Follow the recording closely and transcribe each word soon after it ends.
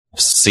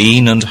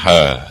seen and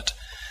heard,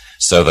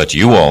 so that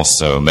you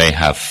also may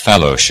have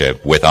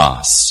fellowship with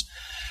us.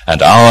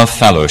 And our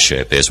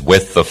fellowship is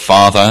with the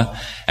Father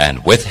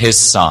and with his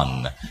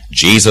Son,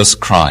 Jesus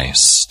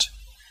Christ.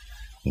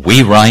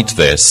 We write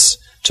this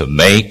to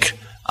make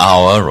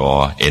our,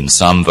 or in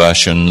some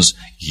versions,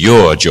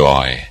 your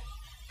joy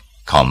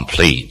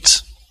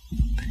complete.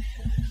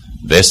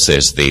 This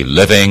is the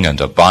living and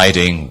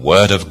abiding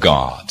Word of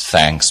God.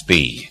 Thanks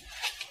be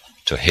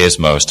to his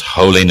most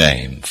holy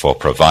name for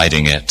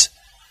providing it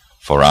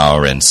for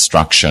our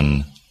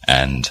instruction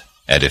and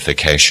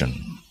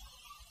edification.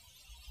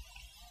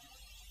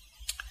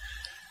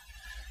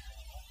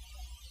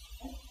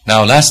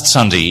 Now, last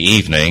Sunday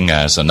evening,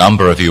 as a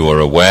number of you are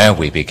aware,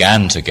 we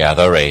began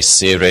together a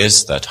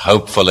series that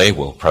hopefully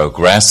will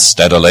progress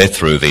steadily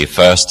through the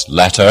first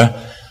letter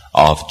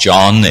of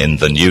John in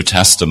the New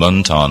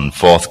Testament on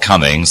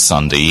forthcoming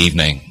Sunday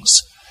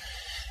evenings.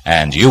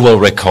 And you will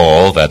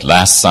recall that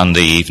last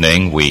Sunday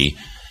evening we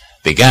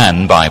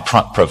began by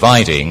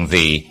providing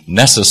the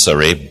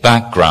necessary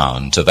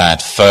background to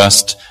that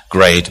first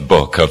great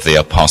book of the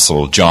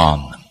Apostle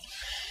John.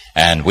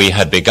 And we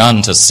had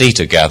begun to see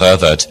together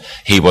that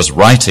he was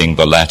writing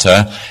the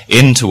letter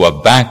into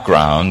a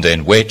background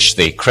in which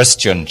the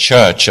Christian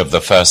church of the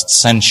first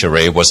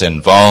century was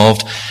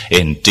involved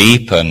in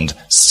deep and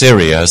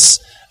serious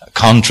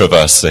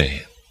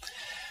controversy.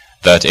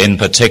 That in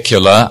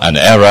particular an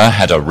error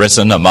had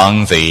arisen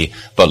among the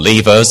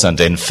believers and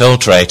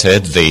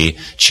infiltrated the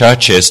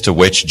churches to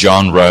which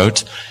John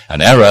wrote,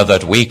 an error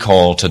that we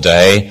call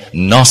today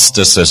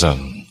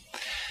Gnosticism.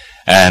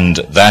 And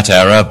that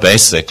error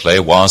basically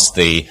was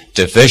the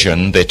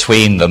division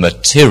between the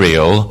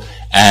material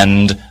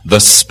and the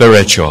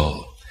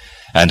spiritual.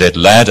 And it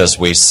led, as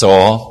we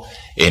saw,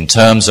 in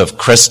terms of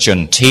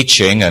Christian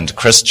teaching and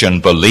Christian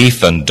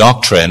belief and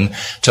doctrine,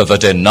 to the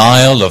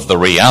denial of the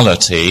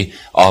reality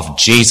of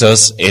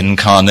Jesus'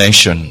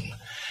 incarnation,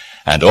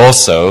 and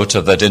also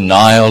to the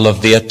denial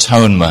of the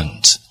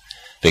atonement,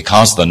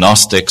 because the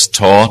Gnostics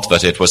taught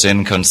that it was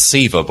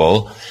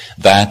inconceivable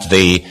that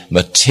the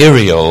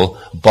material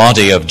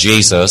body of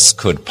Jesus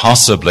could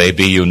possibly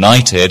be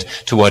united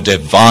to a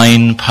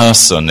divine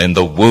person in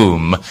the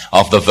womb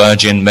of the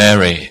Virgin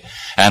Mary,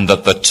 and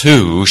that the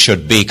two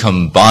should be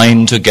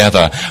combined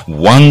together,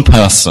 one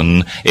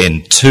person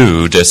in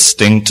two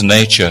distinct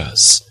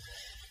natures.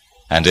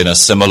 And in a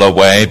similar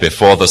way,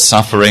 before the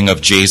suffering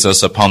of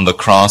Jesus upon the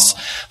cross,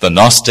 the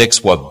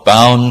Gnostics were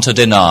bound to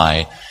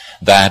deny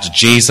that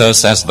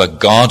Jesus as the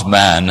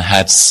God-man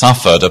had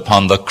suffered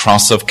upon the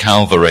cross of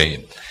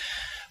Calvary.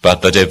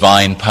 But the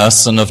divine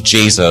person of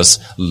Jesus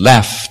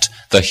left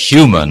the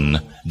human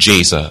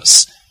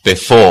Jesus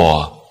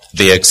before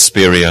the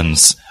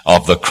experience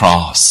of the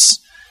cross.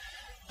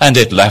 And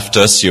it left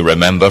us, you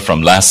remember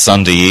from last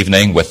Sunday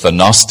evening, with the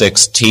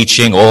Gnostics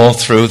teaching all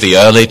through the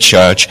early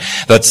church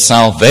that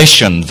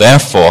salvation,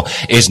 therefore,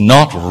 is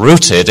not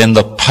rooted in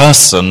the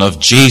person of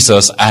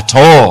Jesus at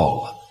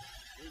all,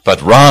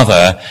 but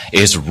rather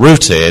is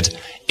rooted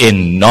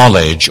in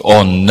knowledge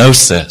or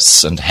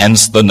gnosis, and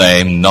hence the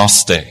name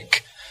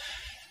Gnostic.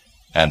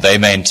 And they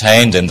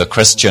maintained in the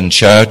Christian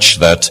church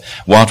that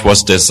what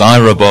was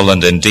desirable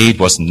and indeed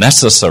was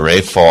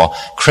necessary for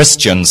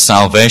Christian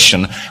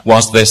salvation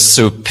was this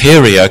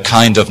superior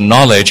kind of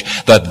knowledge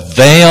that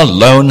they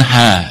alone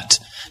had,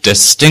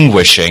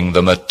 distinguishing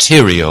the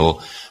material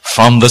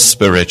from the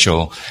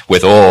spiritual,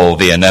 with all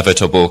the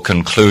inevitable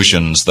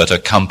conclusions that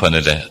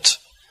accompanied it.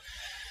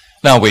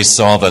 Now we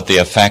saw that the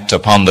effect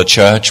upon the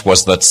church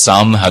was that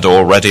some had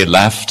already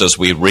left, as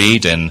we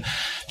read in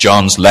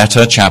John's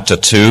letter, chapter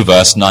 2,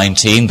 verse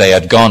 19. They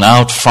had gone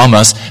out from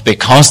us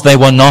because they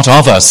were not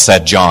of us,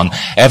 said John,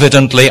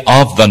 evidently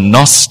of the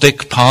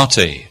Gnostic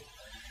party.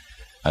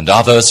 And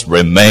others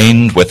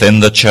remained within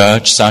the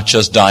church, such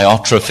as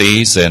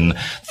Diotrephes in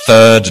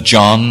 3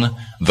 John,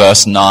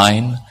 verse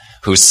 9,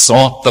 who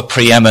sought the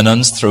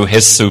preeminence through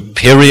his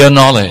superior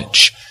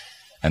knowledge,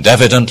 and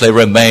evidently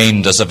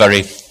remained as a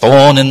very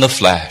thorn in the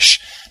flesh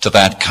to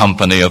that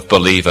company of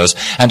believers.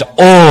 And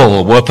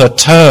all were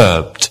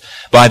perturbed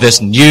by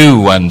this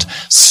new and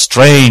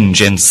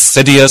strange,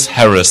 insidious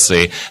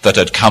heresy that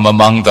had come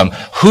among them.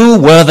 Who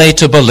were they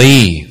to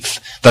believe?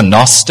 The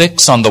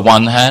Gnostics on the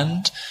one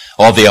hand,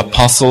 or the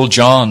Apostle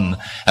John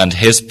and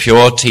his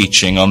pure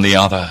teaching on the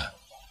other?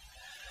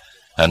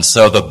 And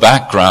so the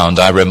background,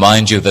 I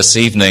remind you this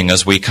evening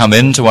as we come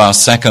into our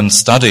second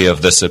study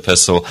of this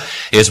epistle,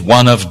 is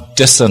one of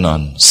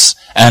dissonance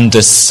and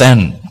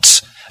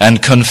dissent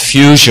and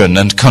confusion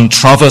and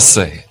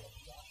controversy.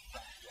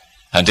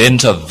 And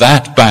into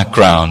that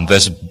background,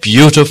 this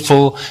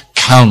beautiful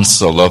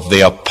counsel of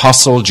the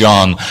Apostle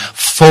John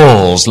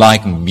falls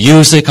like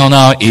music on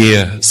our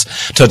ears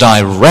to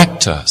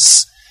direct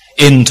us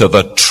into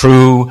the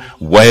true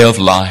way of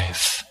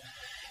life.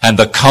 And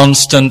the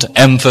constant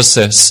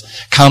emphasis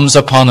comes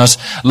upon us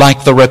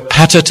like the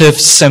repetitive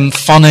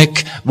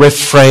symphonic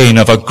refrain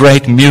of a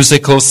great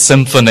musical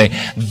symphony.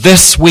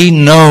 This we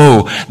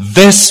know,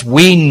 this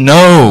we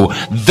know,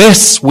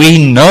 this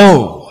we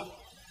know.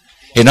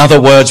 In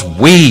other words,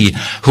 we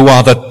who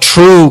are the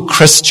true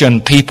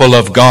Christian people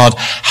of God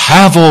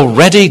have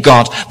already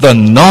got the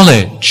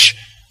knowledge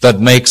that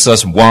makes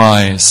us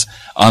wise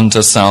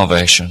unto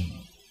salvation.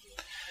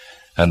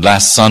 And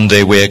last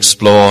Sunday we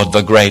explored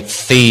the great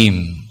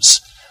themes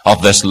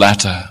of this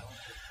letter.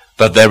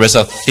 That there is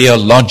a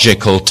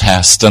theological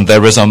test, and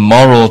there is a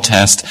moral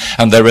test,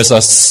 and there is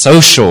a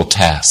social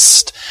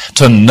test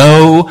to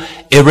know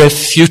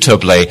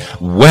irrefutably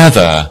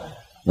whether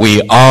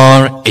we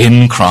are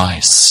in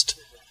Christ.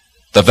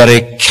 The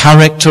very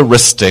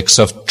characteristics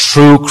of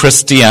true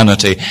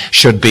Christianity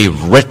should be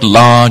writ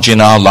large in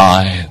our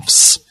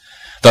lives.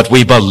 That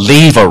we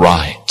believe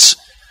aright,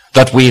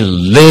 that we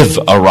live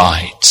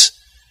aright,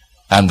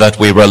 and that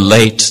we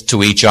relate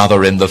to each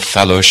other in the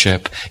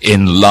fellowship,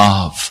 in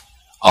love,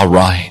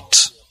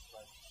 aright.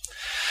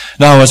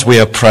 Now, as we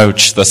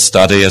approach the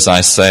study, as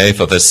I say,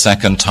 for the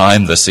second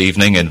time this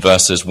evening in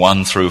verses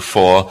 1 through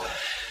 4,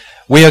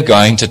 we are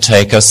going to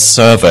take a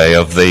survey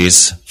of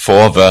these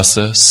 4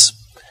 verses.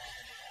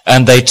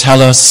 And they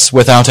tell us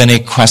without any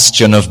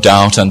question of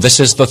doubt, and this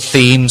is the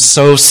theme,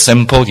 so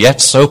simple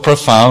yet so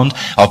profound,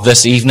 of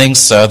this evening's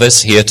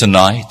service here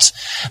tonight,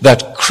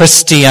 that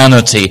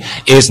Christianity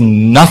is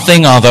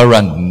nothing other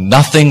and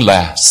nothing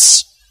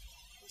less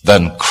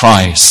than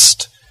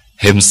Christ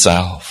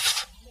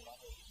Himself.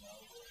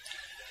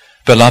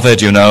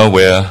 Beloved, you know,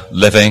 we're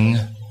living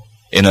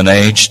in an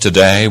age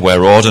today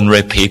where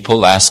ordinary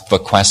people ask the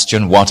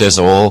question, what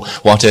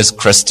is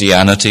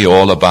Christianity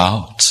all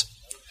about?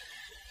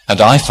 And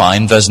I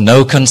find there's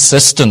no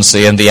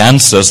consistency in the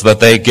answers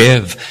that they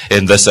give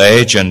in this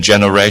age and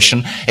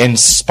generation, in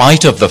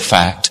spite of the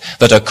fact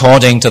that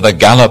according to the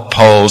Gallup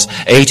polls,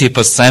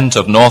 80%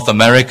 of North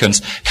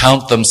Americans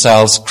count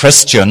themselves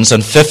Christians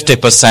and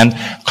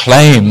 50%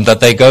 claim that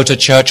they go to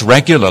church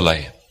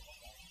regularly.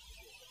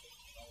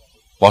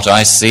 What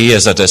I see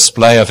is a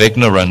display of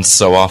ignorance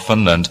so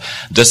often and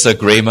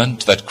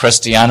disagreement, that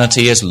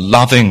Christianity is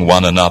loving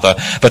one another,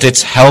 that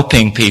it's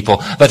helping people,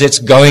 that it's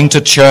going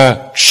to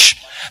church,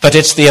 that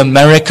it's the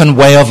American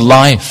way of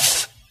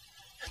life,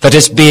 that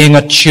it's being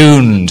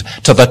attuned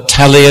to the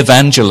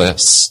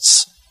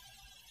televangelists,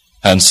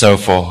 and so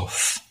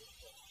forth.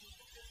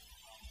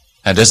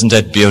 And isn't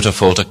it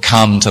beautiful to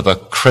come to the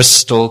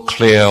crystal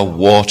clear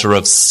water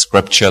of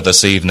Scripture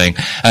this evening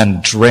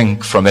and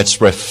drink from its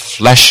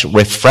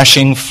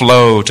refreshing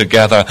flow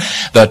together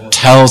that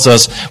tells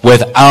us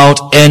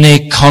without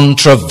any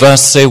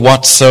controversy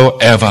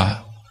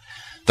whatsoever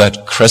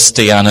that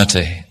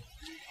Christianity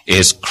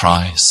is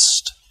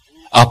Christ,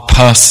 a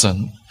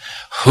person,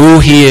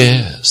 who He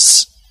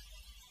is,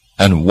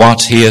 and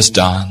what He has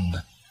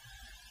done.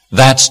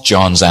 That's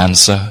John's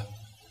answer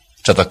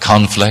to the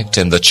conflict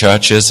in the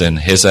churches in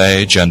his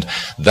age, and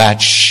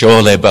that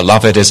surely,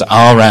 beloved, is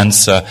our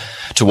answer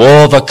to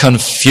all the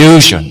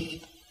confusion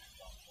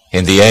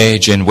in the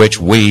age in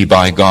which we,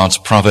 by God's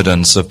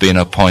providence, have been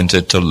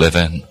appointed to live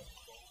in.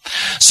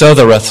 So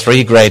there are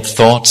 3 great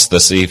thoughts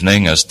this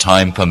evening as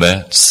time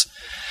permits.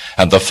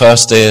 And the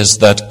first is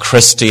that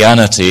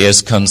Christianity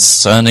is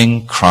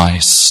concerning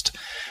Christ.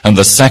 And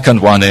the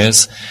second one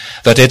is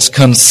that it's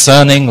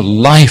concerning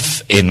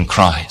life in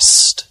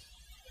Christ.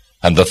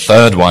 And the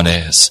third one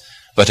is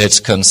that it's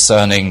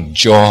concerning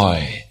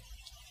joy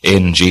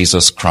in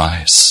Jesus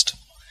Christ.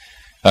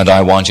 And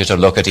I want you to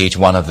look at each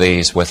one of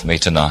these with me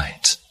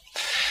tonight.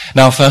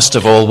 Now, first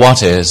of all,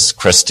 what is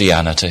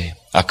Christianity?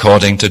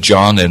 According to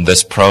John in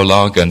this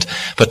prologue, and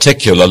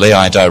particularly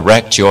I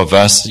direct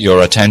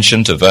your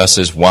attention to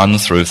verses 1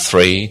 through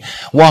 3.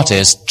 What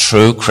is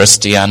true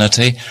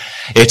Christianity?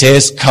 It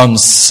is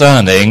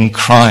concerning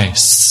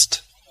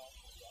Christ.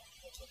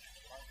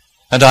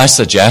 And I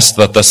suggest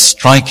that the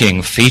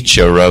striking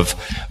feature of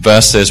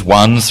verses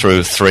 1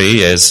 through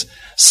 3 is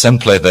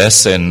simply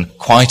this, in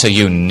quite a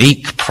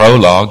unique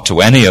prologue to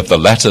any of the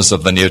letters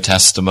of the New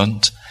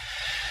Testament.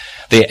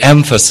 The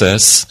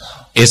emphasis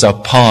is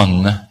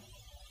upon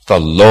the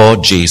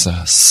Lord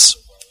Jesus.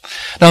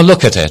 Now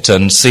look at it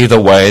and see the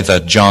way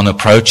that John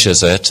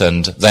approaches it,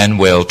 and then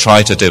we'll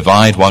try to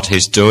divide what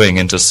he's doing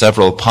into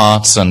several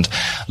parts and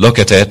look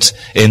at it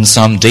in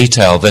some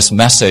detail, this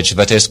message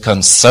that is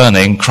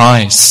concerning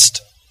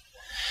Christ.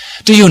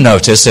 Do you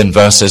notice in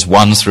verses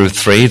 1 through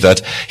 3 that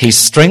he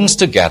strings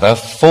together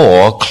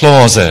 4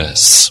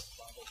 clauses?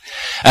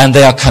 And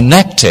they are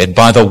connected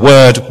by the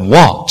word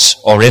what,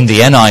 or in the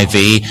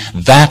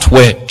NIV, that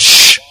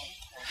which.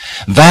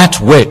 That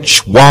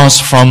which was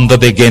from the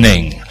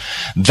beginning.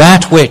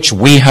 That which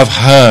we have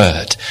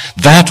heard.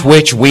 That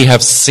which we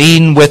have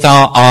seen with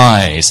our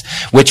eyes.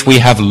 Which we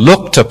have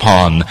looked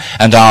upon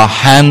and our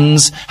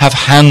hands have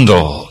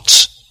handled.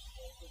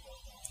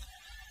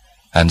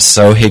 And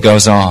so he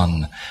goes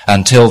on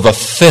until the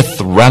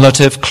 5th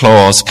relative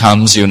clause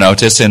comes, you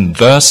notice, in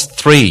verse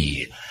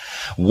 3.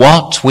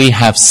 What we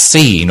have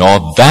seen,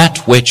 or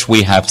that which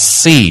we have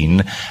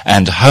seen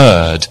and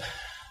heard,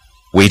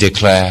 we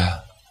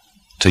declare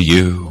to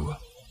you.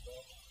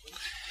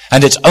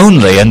 And it's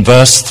only in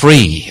verse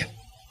 3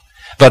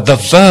 that the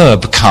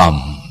verb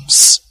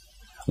comes.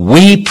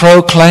 We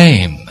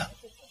proclaim.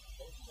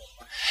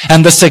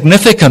 And the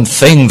significant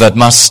thing that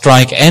must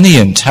strike any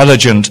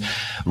intelligent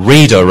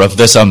reader of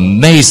this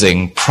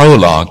amazing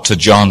prologue to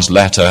John's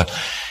letter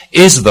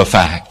is the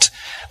fact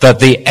that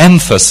the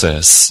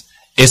emphasis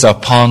is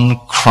upon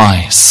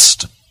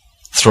Christ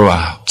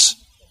throughout.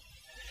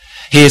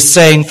 He is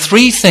saying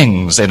three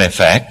things, in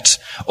effect,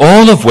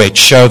 all of which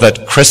show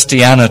that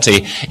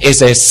Christianity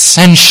is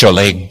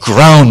essentially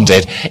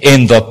grounded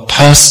in the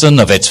person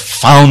of its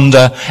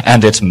founder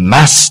and its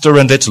master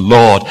and its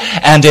Lord,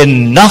 and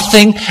in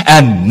nothing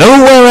and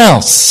nowhere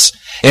else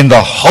in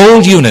the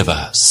whole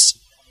universe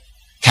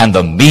can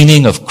the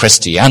meaning of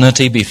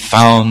Christianity be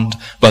found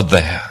but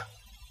there.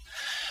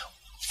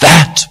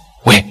 That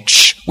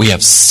which we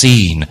have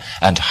seen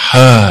and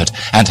heard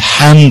and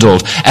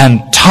handled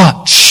and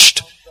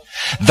touched,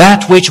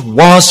 that which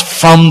was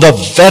from the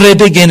very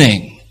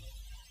beginning,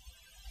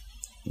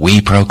 we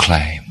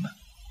proclaim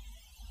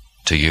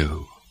to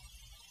you.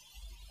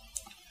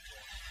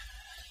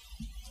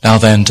 Now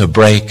then, to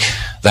break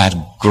that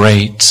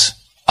great,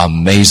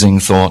 amazing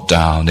thought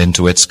down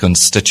into its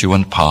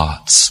constituent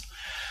parts,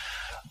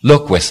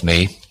 look with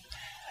me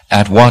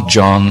at what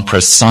John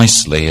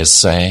precisely is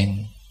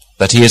saying.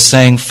 That he is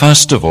saying,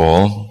 first of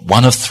all,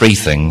 one of three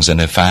things, in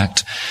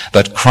effect,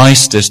 that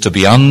Christ is to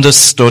be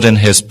understood in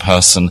his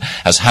person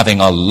as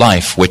having a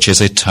life which is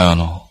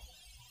eternal.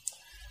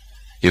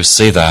 You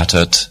see that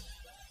at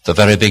the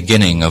very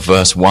beginning of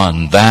verse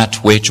 1, that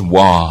which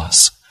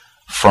was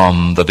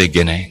from the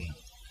beginning.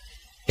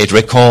 It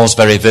recalls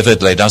very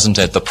vividly, doesn't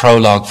it, the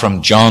prologue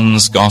from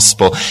John's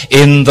Gospel.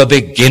 In the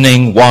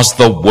beginning was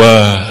the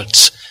Word,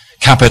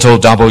 capital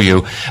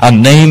W, a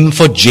name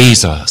for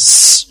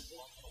Jesus.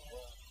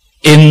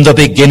 In the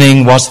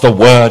beginning was the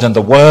Word, and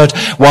the Word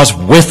was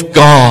with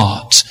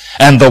God,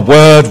 and the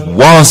Word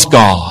was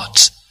God.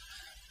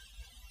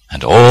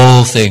 And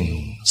all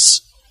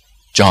things,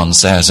 John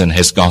says in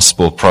his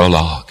Gospel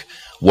prologue,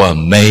 were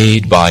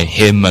made by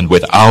him, and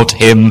without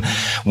him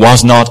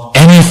was not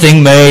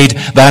anything made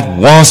that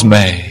was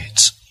made.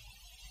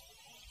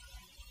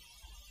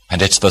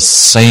 And it's the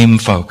same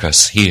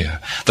focus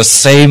here, the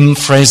same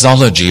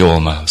phraseology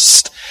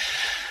almost.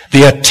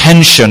 The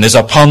attention is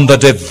upon the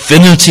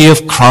divinity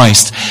of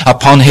Christ,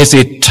 upon his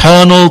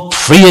eternal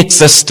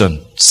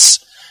pre-existence,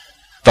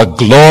 the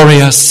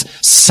glorious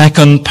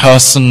second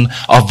person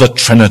of the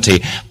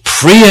Trinity,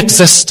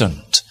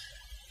 pre-existent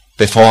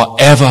before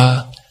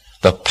ever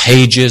the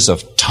pages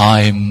of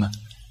time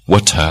were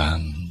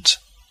turned.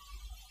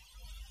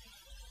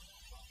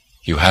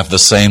 You have the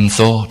same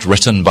thought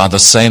written by the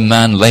same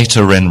man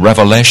later in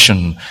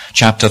Revelation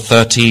chapter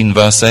 13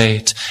 verse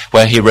 8,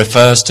 where he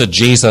refers to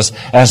Jesus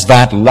as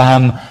that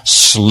lamb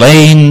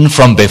slain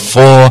from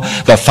before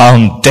the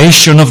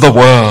foundation of the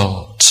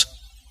world.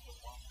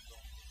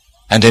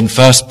 And in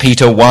 1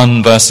 Peter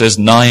 1 verses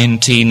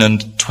 19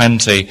 and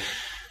 20,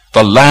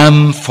 the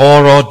lamb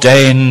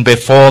foreordained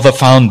before the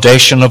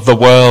foundation of the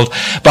world,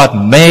 but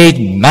made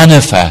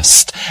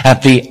manifest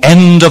at the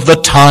end of the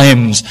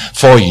times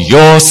for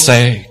your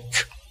sake.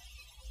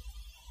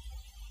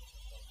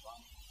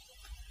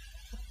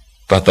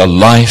 But the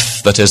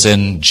life that is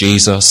in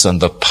Jesus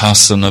and the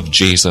person of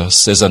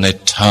Jesus is an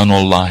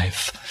eternal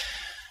life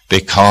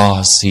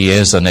because he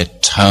is an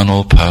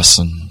eternal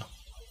person.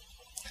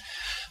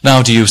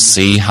 Now, do you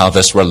see how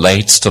this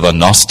relates to the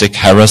Gnostic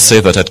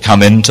heresy that had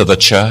come into the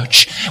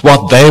church?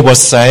 What they were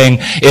saying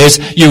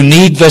is, you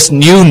need this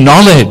new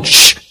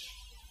knowledge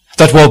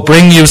that will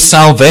bring you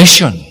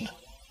salvation.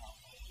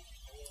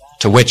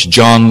 To which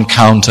John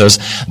counters,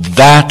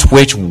 that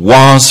which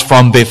was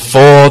from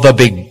before the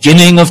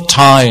beginning of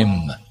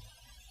time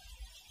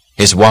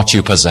is what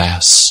you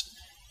possess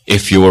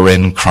if you are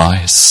in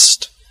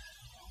Christ.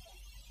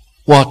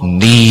 What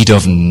need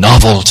of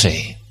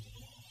novelty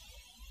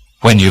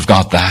when you've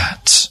got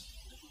that?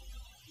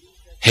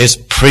 His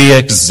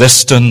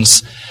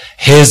pre-existence,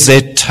 his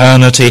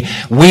eternity.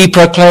 We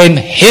proclaim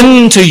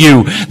him to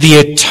you, the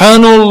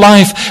eternal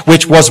life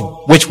which was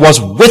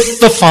with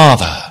the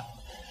Father,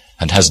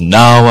 and has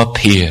now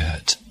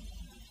appeared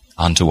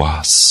unto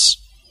us.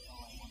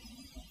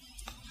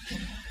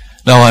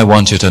 Now I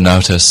want you to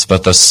notice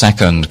that the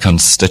second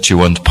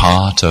constituent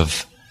part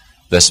of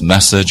this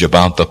message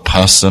about the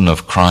person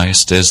of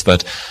Christ is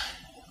that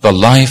the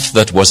life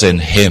that was in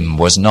him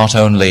was not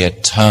only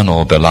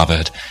eternal,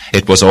 beloved,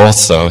 it was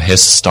also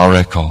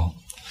historical.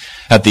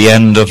 At the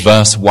end of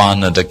verse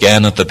 1 and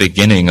again at the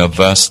beginning of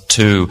verse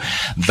 2,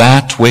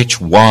 that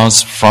which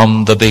was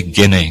from the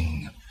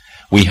beginning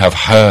we have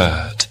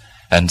heard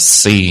and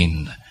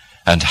seen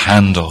and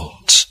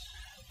handled.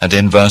 And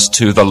in verse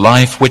 2, the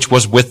life which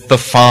was with the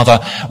Father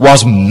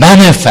was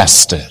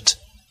manifested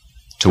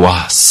to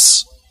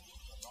us.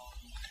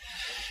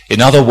 In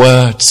other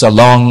words,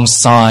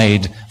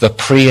 alongside the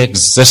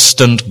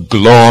pre-existent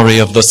glory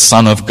of the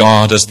Son of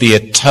God as the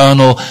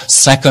eternal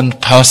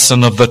second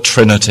person of the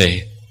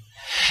Trinity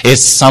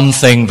is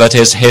something that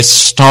is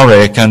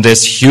historic and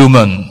is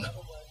human.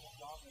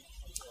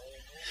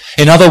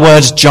 In other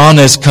words, John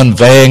is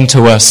conveying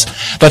to us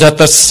that at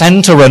the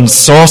center and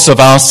source of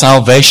our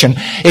salvation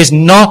is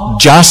not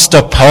just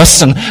a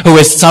person who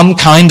is some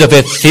kind of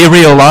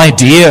ethereal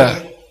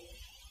idea,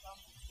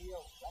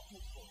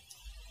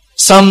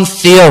 some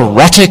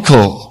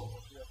theoretical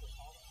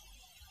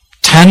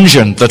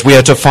tangent that we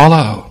are to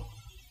follow.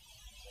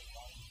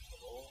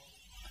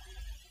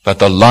 But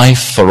the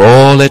life, for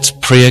all its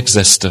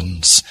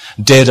pre-existence,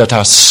 did at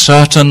a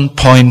certain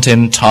point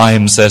in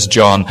time, says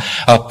John,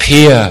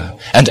 appear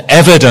and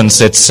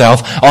evidence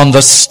itself on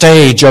the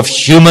stage of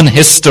human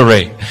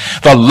history.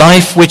 The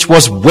life which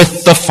was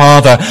with the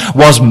Father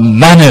was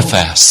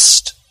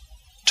manifest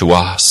to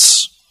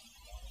us.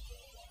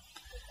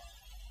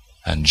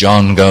 And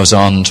John goes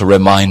on to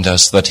remind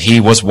us that he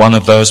was one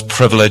of those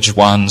privileged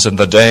ones in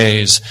the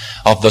days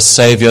of the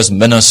Saviour's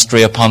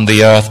ministry upon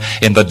the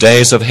earth, in the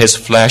days of his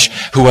flesh,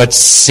 who had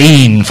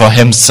seen for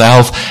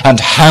himself and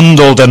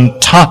handled and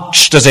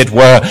touched, as it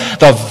were,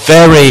 the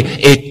very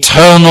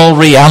eternal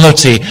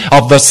reality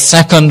of the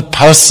second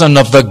person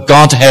of the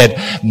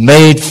Godhead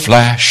made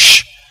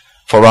flesh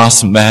for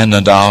us men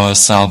and our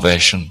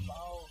salvation.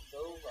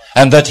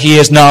 And that he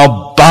is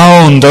now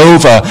bound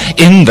over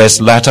in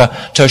this letter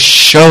to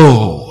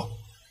show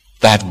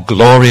that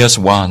glorious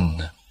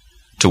one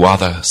to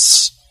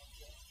others.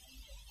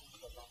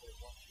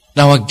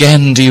 Now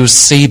again, do you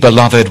see,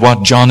 beloved,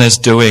 what John is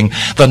doing?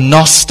 The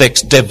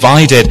Gnostics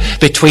divided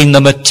between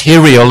the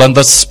material and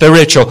the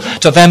spiritual.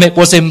 To them it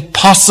was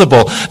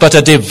impossible that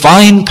a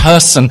divine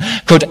person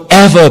could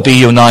ever be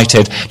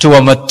united to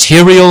a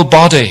material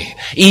body,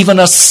 even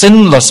a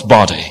sinless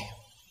body.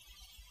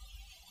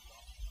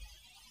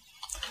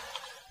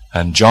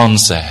 And John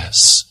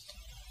says,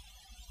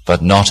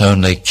 but not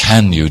only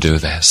can you do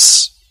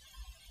this,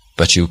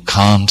 but you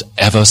can't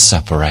ever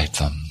separate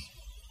them.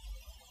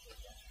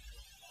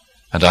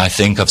 And I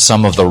think of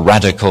some of the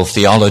radical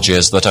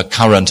theologies that are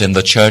current in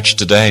the church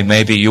today.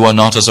 Maybe you are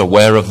not as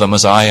aware of them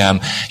as I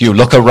am. You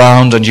look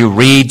around and you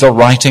read the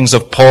writings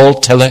of Paul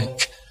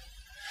Tillich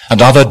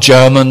and other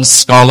German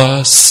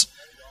scholars,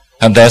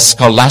 and their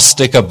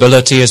scholastic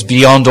ability is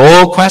beyond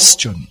all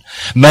question.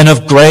 Men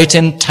of great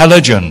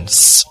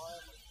intelligence,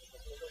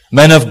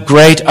 men of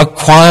great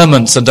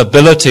acquirements and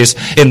abilities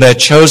in their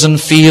chosen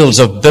fields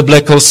of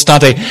biblical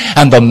study,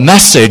 and the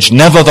message,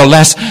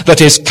 nevertheless,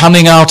 that is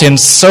coming out in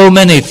so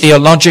many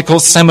theological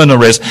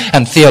seminaries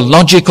and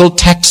theological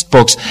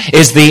textbooks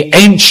is the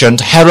ancient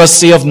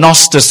heresy of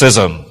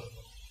Gnosticism.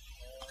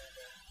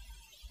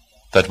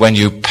 That when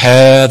you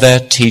pare their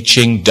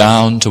teaching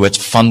down to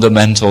its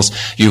fundamentals,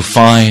 you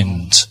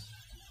find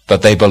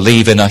that they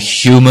believe in a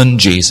human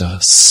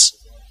Jesus,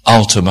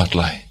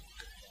 ultimately,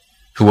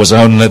 who was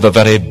only the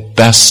very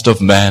best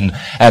of men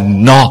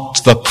and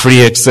not the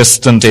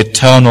pre-existent,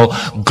 eternal,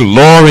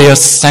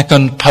 glorious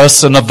second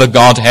person of the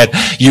Godhead,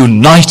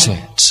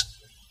 united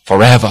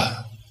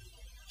forever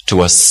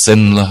to a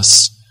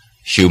sinless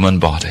human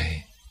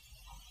body.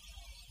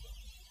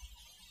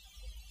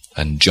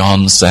 And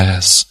John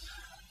says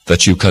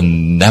that you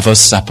can never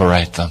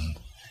separate them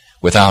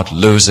without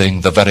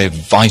losing the very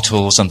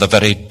vitals and the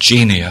very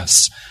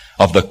genius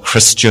of the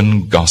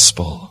Christian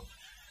gospel.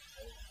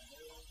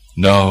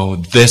 No,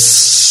 this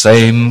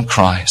same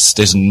Christ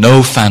is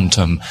no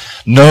phantom,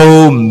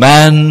 no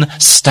man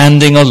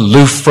standing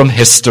aloof from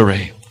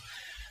history,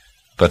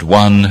 but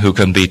one who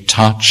can be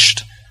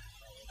touched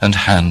and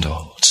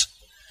handled.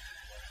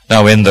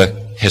 Now, in the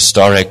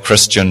historic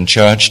Christian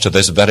church to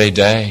this very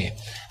day,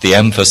 the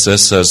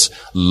emphasis has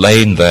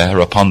lain there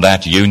upon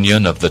that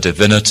union of the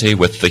divinity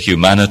with the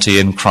humanity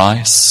in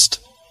Christ.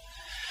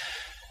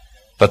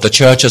 But the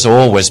church has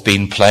always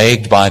been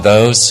plagued by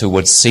those who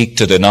would seek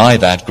to deny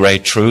that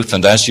great truth.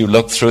 And as you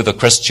look through the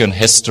Christian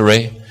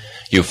history,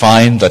 you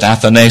find that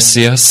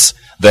Athanasius,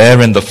 there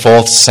in the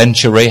 4th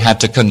century, had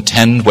to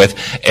contend with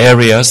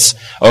Arius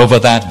over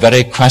that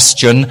very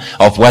question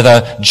of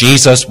whether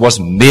Jesus was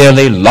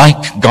merely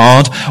like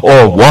God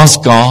or was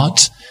God.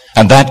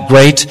 And that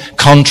great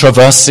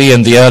controversy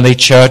in the early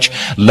church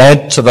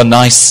led to the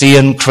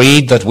Nicene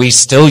Creed that we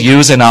still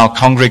use in our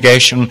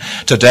congregation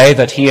today,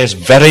 that he is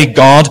very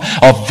God,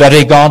 of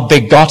very God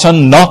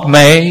begotten, not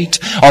made,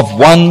 of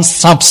one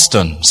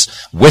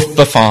substance with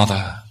the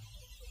Father.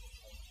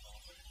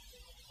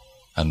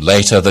 And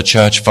later the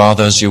church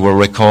fathers, you will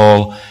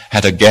recall,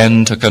 had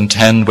again to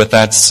contend with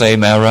that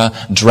same error,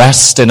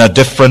 dressed in a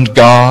different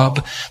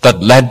garb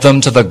that led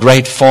them to the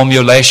great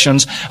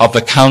formulations of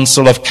the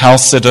Council of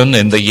Chalcedon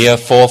in the year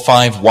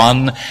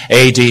 451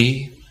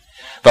 AD.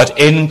 But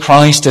in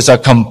Christ is a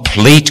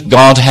complete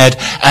Godhead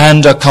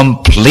and a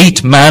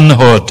complete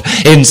manhood,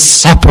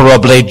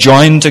 inseparably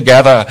joined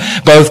together,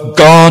 both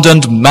God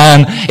and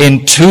man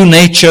in two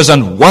natures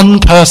and one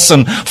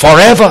person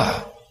forever,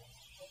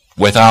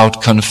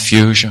 without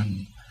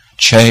confusion,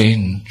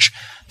 change,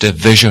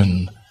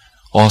 division,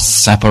 or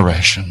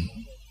separation.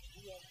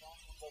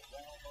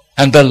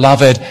 And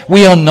beloved,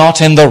 we are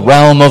not in the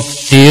realm of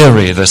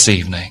theory this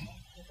evening.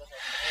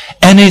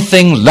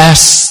 Anything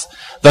less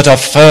that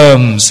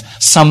affirms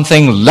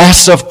something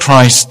less of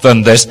Christ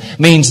than this,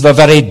 means the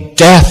very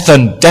death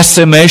and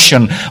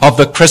decimation of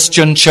the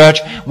Christian church.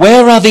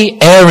 Where are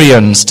the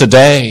Arians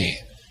today?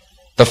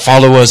 The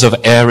followers of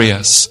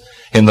Arius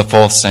in the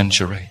 4th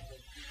century.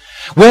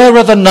 Where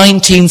are the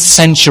 19th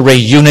century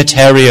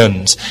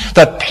Unitarians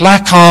that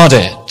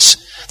placarded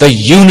the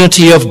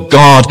unity of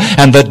God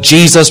and that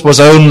Jesus was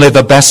only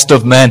the best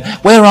of men?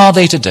 Where are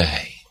they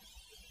today?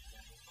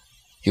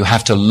 You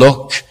have to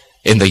look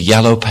in the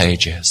yellow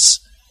pages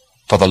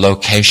for the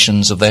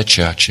locations of their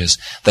churches.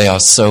 They are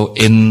so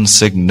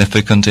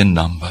insignificant in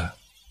number.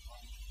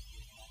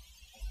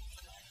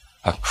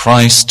 A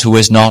Christ who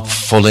is not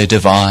fully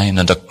divine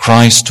and a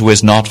Christ who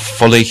is not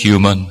fully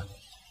human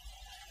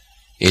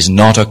is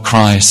not a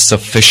Christ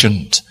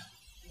sufficient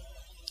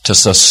to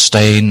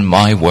sustain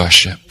my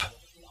worship.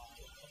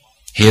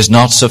 He is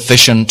not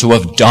sufficient to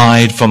have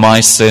died for my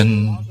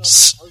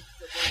sins.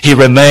 He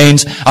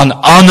remains an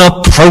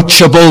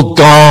unapproachable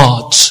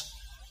God,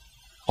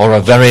 or a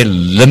very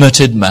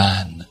limited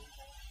man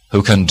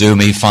who can do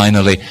me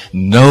finally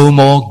no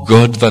more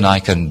good than I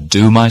can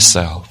do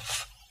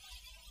myself.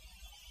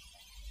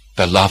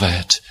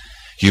 Beloved,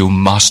 you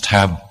must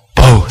have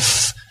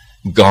both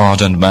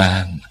God and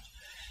man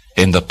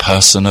in the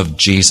person of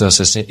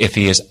Jesus if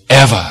he is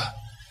ever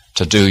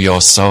to do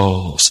your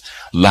souls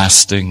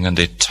lasting and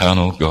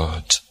eternal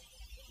good.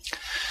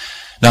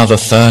 Now, the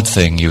third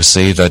thing you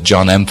see that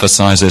John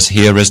emphasizes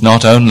here is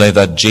not only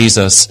that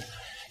Jesus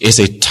is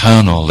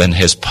eternal in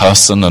his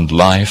person and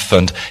life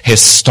and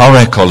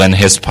historical in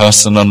his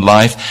person and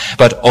life,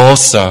 but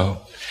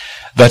also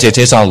that it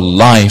is a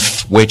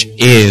life which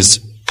is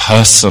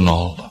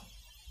personal.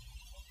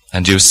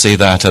 And you see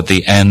that at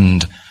the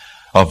end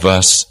of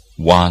verse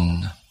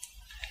 1.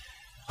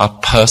 A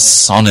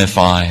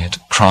personified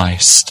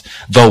Christ,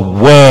 the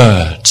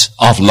Word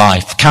of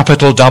life,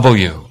 capital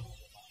W.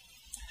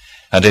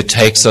 And it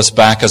takes us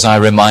back, as I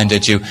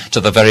reminded you, to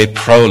the very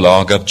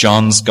prologue of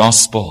John's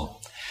Gospel.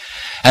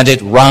 And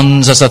it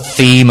runs as a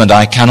theme, and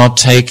I cannot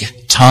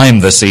take time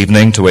this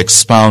evening to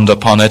expound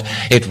upon it.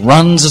 It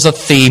runs as a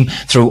theme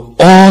through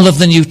all of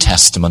the New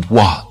Testament.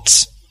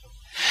 What?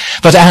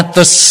 But at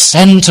the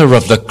center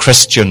of the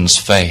Christian's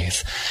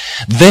faith,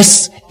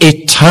 this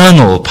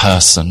eternal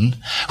person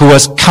who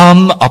has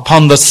come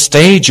upon the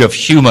stage of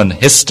human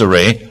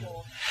history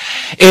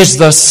is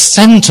the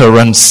center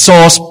and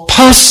source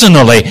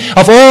personally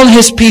of all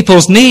his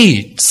people's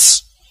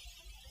needs.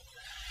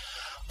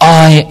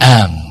 I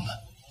am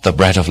the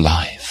bread of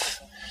life.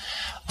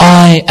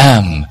 I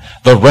am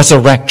the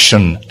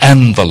resurrection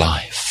and the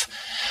life.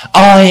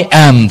 I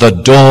am the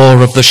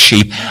door of the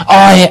sheep.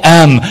 I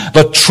am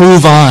the true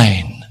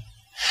vine.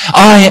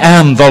 I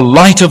am the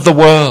light of the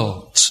world.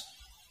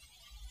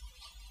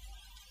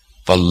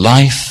 The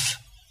life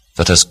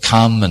that has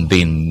come and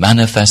been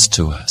manifest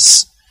to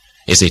us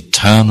is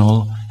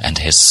eternal and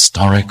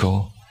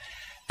historical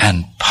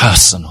and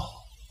personal.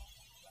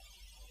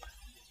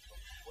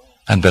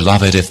 And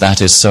beloved, if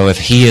that is so, if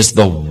he is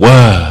the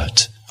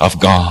Word of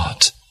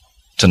God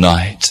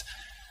tonight,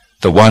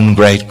 the one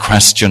great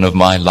question of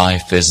my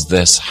life is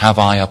this: have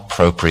I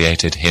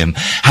appropriated him?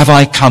 Have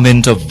I come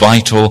into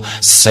vital,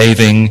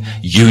 saving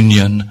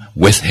union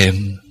with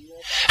him?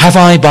 Have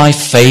I, by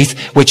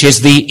faith, which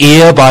is the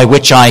ear by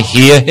which I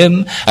hear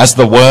him as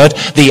the word,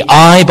 the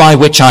eye by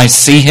which I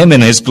see him in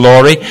his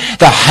glory,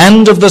 the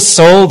hand of the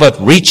soul that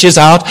reaches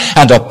out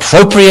and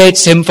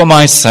appropriates him for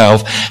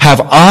myself, have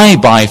I,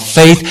 by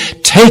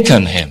faith,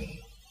 taken him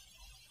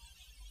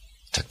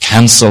to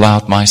cancel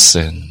out my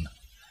sin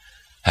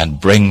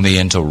and bring me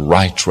into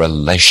right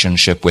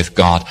relationship with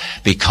God,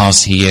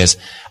 because he is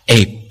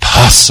a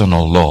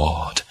personal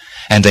Lord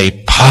and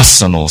a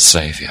personal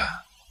Savior.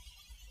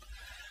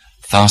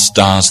 Thus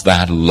does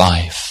that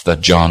life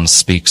that John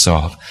speaks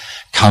of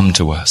come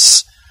to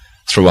us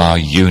through our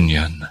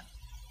union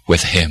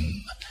with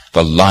him.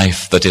 The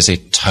life that is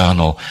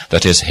eternal,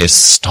 that is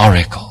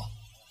historical,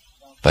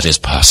 that is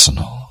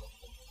personal.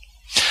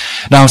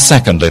 Now,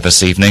 secondly,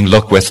 this evening,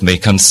 look with me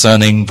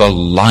concerning the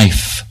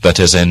life that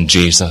is in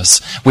Jesus.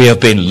 We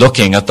have been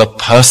looking at the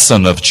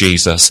person of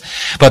Jesus,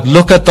 but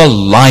look at the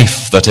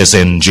life that is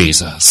in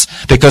Jesus,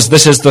 because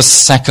this is the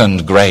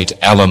second great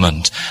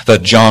element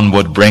that John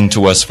would bring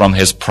to us from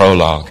his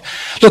prologue.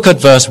 Look at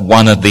verse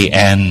 1 at the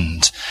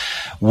end.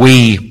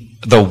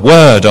 The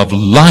word of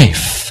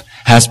life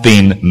has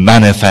been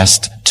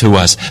manifest to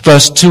us.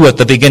 Verse 2 at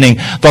the beginning,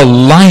 the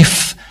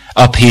life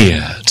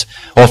appeared.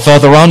 Or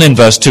further on in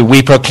verse 2,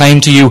 we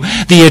proclaim to you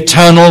the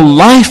eternal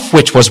life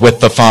which was with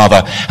the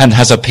Father and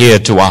has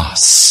appeared to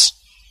us.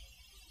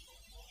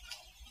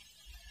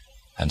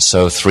 And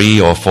so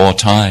 3 or 4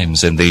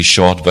 times in these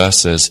short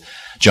verses,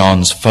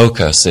 John's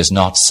focus is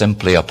not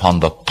simply upon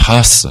the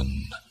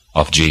person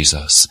of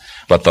Jesus,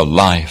 but the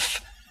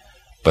life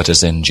that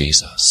is in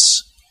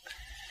Jesus.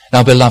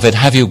 Now, beloved,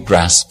 have you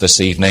grasped this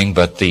evening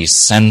that the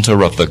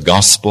center of the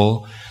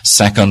gospel,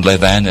 secondly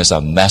then, is a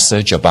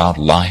message about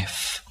life?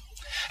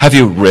 Have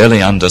you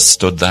really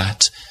understood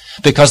that?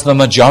 Because the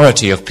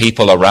majority of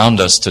people around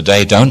us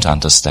today don't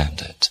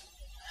understand it.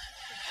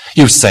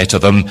 You say to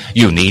them,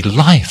 you need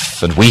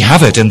life, and we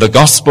have it in the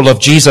gospel of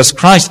Jesus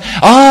Christ.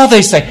 Ah,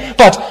 they say,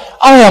 but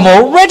I am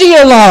already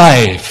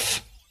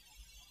alive.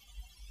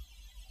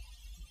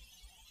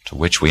 To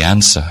which we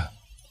answer,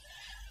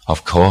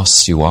 of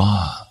course you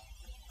are.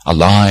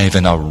 Alive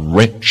in a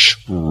rich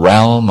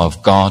realm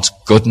of God's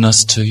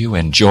goodness to you,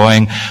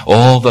 enjoying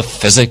all the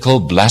physical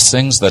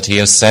blessings that he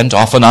has sent,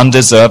 often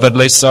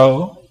undeservedly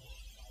so.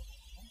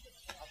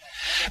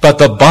 But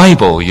the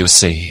Bible, you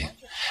see,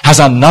 has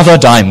another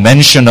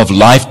dimension of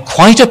life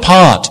quite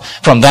apart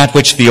from that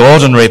which the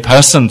ordinary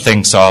person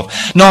thinks of,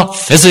 not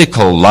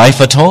physical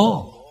life at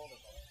all.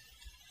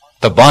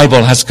 The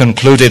Bible has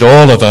concluded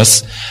all of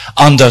us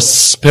under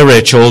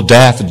spiritual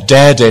death,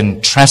 dead in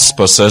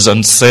trespasses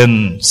and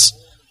sins,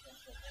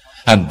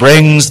 and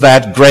brings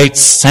that great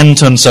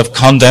sentence of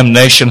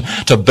condemnation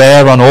to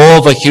bear on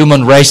all the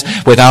human race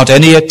without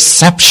any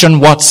exception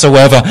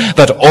whatsoever,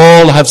 that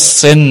all have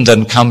sinned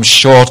and come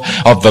short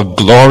of the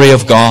glory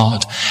of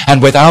God.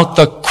 And without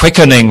the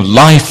quickening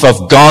life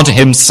of God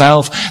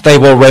himself, they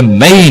will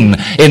remain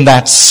in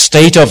that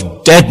state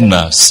of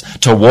deadness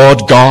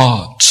toward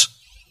God.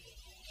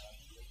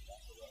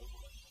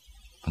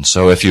 And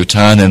so if you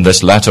turn in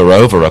this letter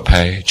over a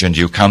page and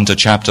you come to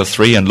chapter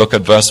 3 and look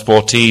at verse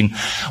 14,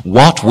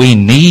 what we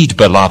need,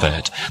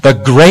 beloved, the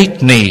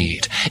great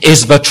need,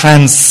 is the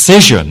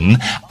transition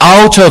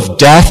out of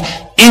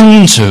death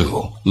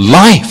into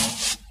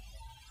life.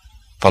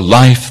 The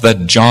life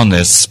that John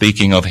is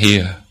speaking of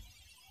here.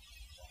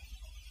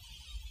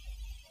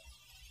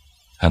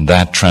 And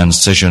that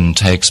transition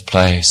takes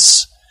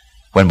place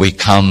when we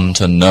come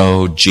to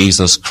know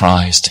Jesus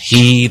Christ.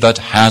 He that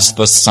has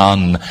the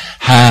Son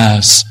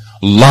has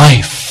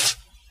life,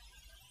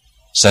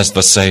 says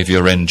the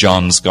Savior in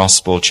John's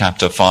Gospel,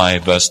 chapter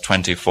 5, verse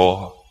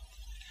 24.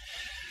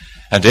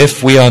 And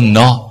if we are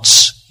not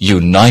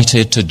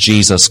united to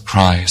Jesus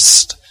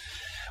Christ,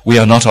 we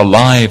are not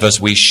alive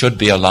as we should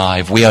be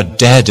alive. We are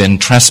dead in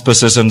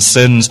trespasses and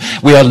sins.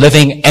 We are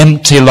living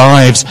empty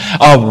lives,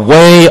 are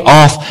way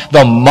off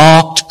the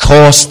marked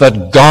course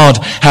that God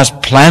has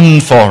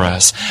planned for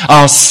us.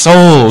 Our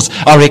souls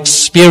are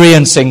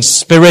experiencing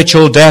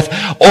spiritual death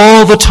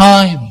all the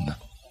time,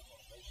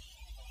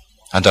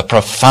 and a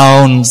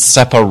profound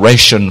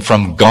separation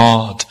from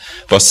God,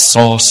 the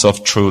source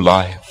of true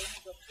life.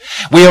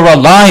 We are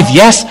alive,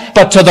 yes,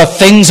 but to the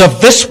things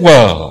of this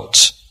world,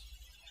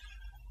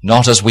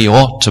 not as we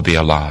ought to be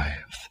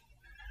alive,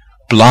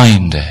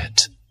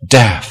 blinded,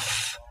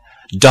 deaf,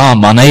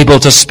 dumb, unable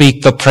to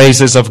speak the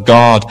praises of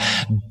God,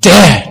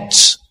 dead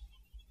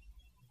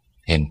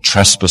in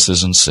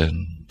trespasses and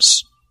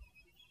sins.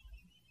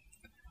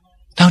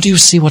 Now, do you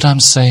see what I'm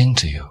saying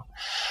to you?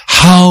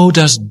 How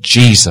does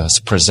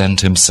Jesus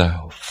present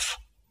himself?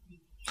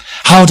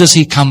 How does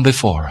he come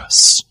before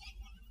us?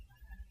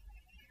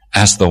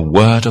 As the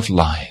word of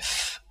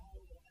life.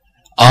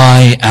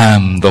 I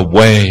am the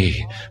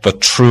way, the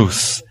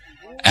truth,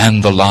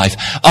 and the life.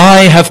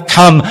 I have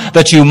come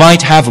that you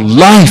might have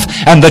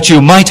life, and that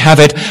you might have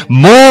it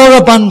more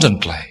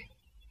abundantly.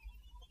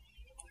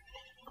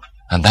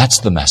 And that's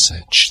the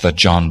message that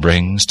John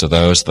brings to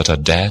those that are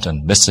dead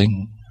and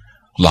missing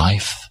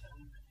life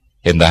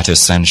in that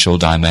essential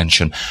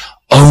dimension.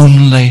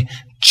 Only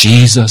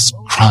Jesus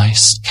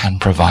Christ can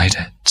provide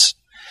it.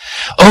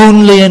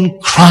 Only in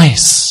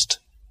Christ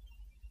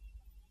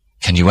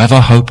can you ever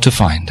hope to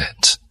find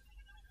it.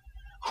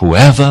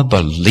 Whoever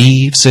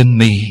believes in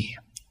me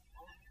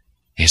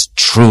is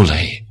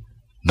truly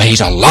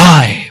made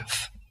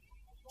alive.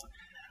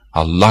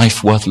 A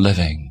life worth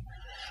living.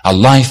 A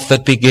life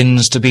that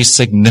begins to be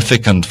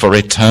significant for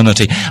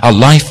eternity. A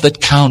life that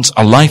counts.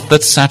 A life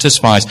that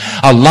satisfies.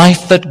 A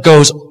life that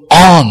goes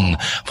on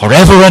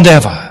forever and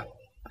ever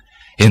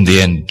in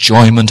the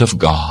enjoyment of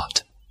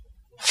God,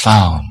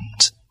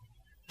 found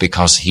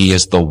because he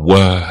is the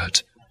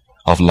word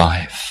of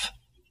life.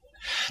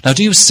 Now,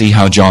 do you see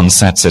how John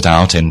sets it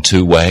out in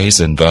two ways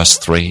in verse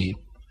 3?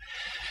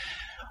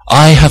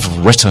 I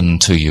have written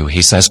to you,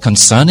 he says,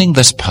 concerning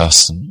this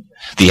person,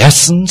 the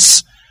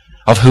essence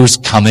of whose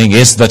coming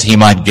is that he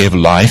might give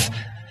life.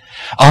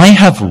 I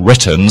have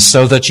written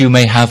so that you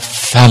may have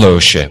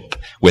fellowship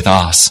with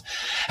us,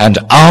 and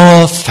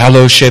our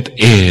fellowship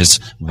is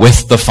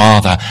with the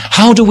Father.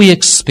 How do we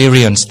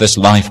experience this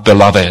life,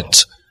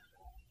 beloved?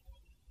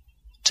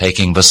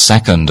 Taking the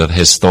second of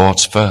his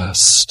thoughts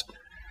first.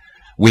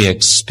 We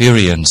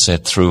experience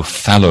it through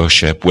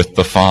fellowship with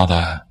the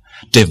Father.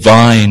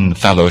 Divine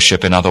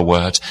fellowship, in other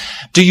words.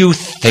 Do you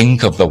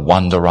think of the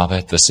wonder of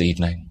it this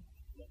evening?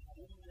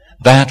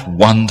 That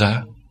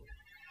wonder,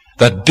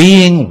 that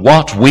being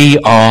what we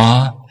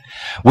are,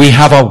 we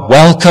have a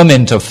welcome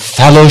into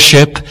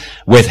fellowship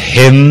with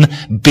him,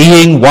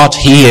 being what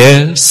he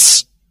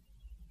is.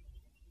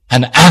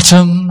 An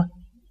atom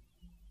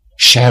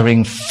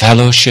sharing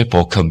fellowship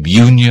or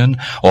communion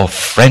or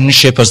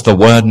friendship, as the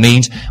word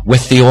means,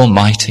 with the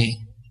Almighty.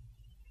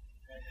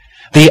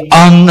 The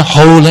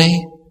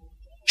unholy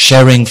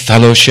sharing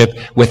fellowship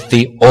with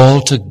the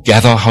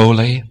altogether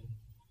holy.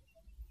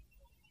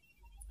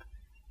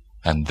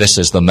 And this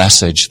is the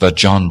message that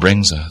John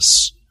brings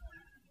us.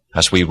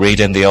 As we read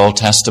in the Old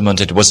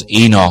Testament, it was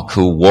Enoch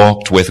who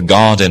walked with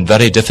God in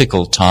very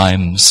difficult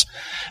times.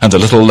 And a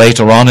little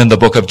later on in the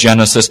book of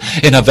Genesis,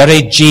 in a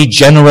very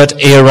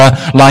degenerate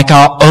era like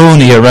our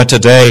own era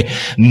today,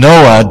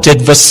 Noah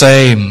did the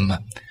same.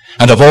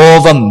 And of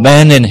all the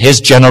men in his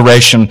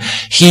generation,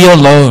 he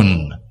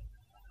alone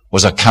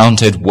was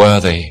accounted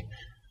worthy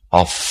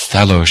of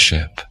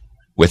fellowship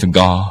with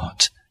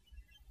God.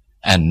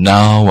 And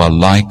now a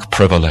like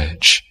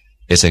privilege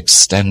is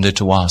extended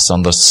to us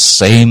on the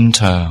same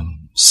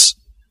terms.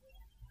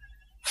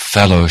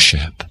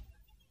 Fellowship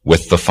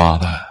with the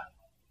Father.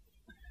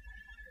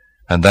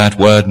 And that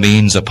word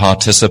means a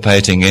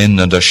participating in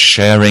and a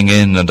sharing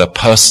in and a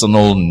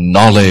personal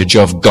knowledge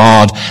of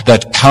God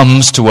that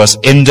comes to us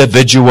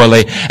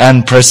individually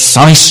and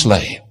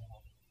precisely.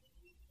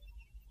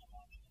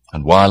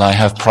 And while I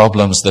have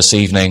problems this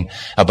evening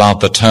about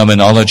the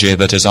terminology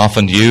that is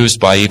often used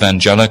by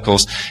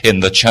evangelicals in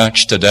the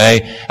church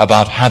today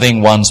about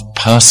having one's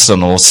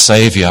personal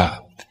Savior,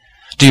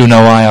 do you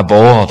know I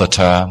abhor the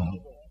term?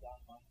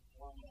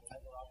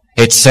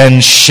 It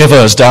sends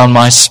shivers down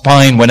my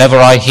spine whenever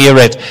I hear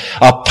it,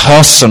 a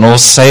personal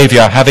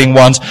Savior, having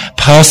one's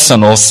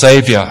personal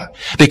Savior,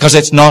 because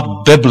it's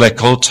not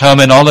biblical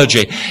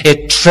terminology.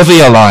 It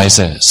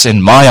trivializes,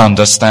 in my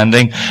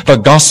understanding, the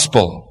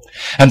gospel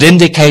and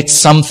indicates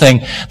something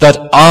that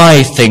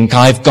I think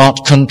I've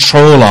got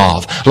control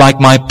of, like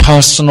my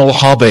personal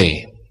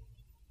hobby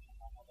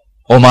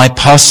or my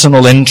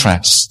personal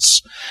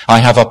interests. I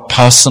have a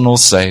personal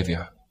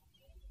Savior.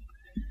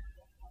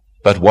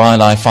 But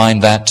while I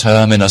find that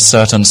term in a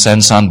certain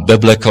sense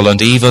unbiblical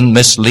and even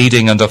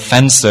misleading and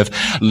offensive,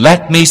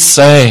 let me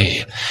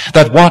say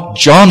that what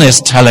John is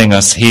telling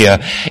us here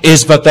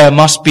is that there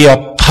must be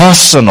a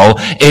personal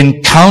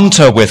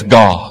encounter with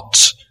God.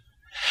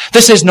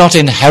 This is not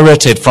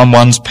inherited from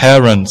one's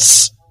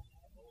parents.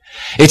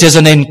 It is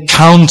an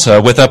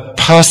encounter with a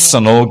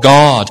personal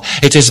God.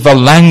 It is the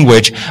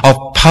language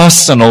of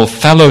personal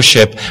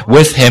fellowship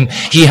with Him.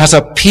 He has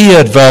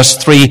appeared, verse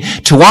 3,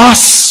 to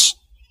us.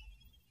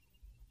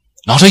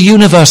 Not a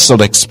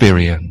universal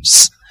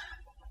experience,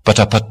 but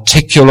a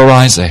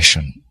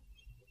particularization.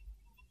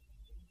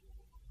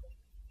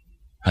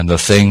 And the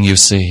thing, you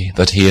see,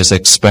 that He is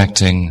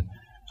expecting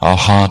our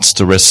hearts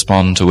to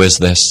respond to is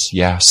this: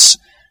 yes,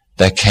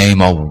 there came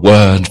a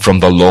word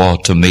from the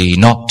Lord to me,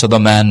 not to the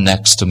man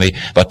next to me,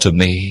 but to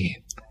me,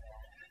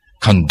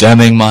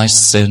 condemning my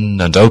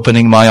sin and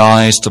opening my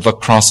eyes to the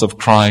cross of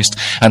Christ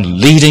and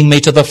leading me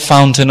to the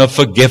fountain of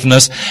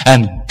forgiveness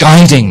and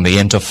guiding me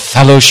into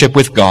fellowship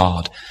with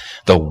God.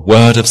 The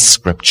word of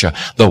Scripture,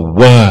 the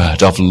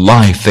word of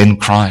life in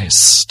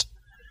Christ,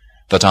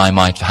 that I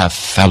might have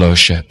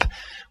fellowship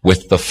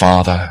with the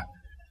Father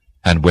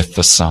and with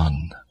the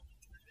Son.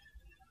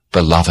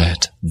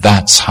 Beloved,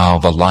 that's how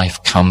the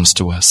life comes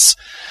to us.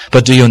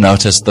 But do you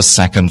notice the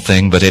second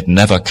thing, that it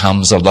never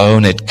comes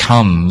alone? It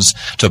comes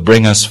to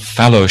bring us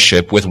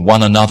fellowship with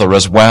one another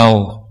as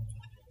well.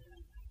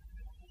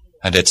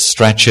 And it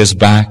stretches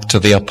back to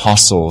the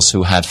apostles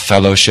who had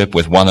fellowship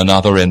with one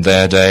another in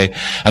their day,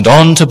 and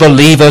on to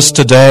believers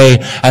today,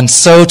 and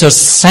so to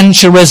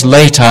centuries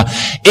later.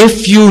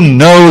 If you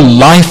know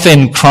life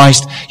in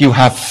Christ, you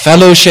have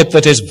fellowship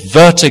that is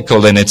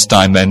vertical in its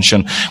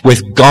dimension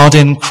with God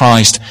in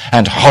Christ,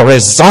 and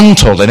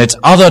horizontal in its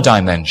other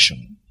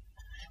dimension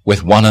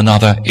with one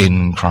another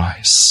in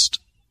Christ.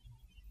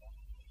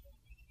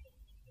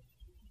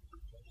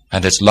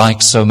 And it's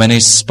like so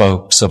many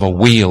spokes of a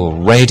wheel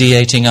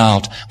radiating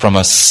out from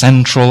a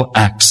central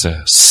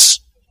axis.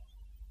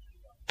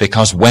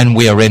 Because when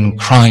we are in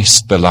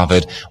Christ,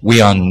 beloved, we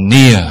are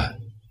near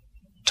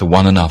to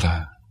one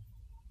another.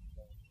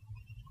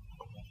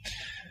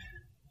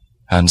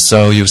 And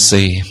so you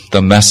see,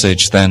 the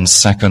message then,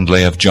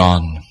 secondly, of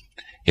John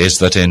is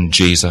that in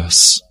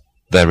Jesus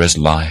there is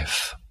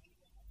life.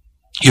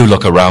 You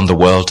look around the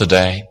world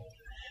today,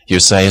 you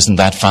say, isn't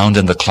that found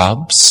in the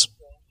clubs?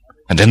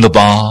 And in the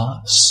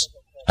bars,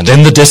 and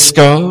in the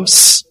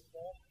discos?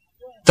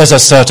 There's a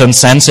certain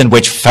sense in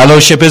which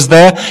fellowship is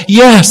there,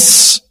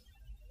 yes,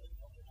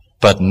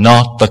 but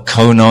not the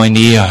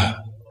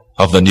koinonia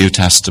of the New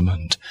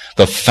Testament,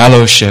 the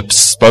fellowship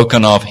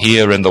spoken of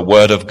here in the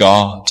Word of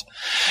God.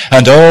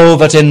 And oh,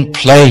 that in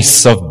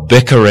place of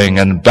bickering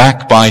and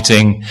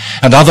backbiting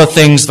and other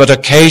things that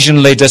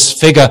occasionally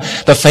disfigure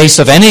the face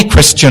of any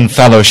Christian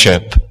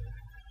fellowship,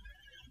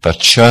 the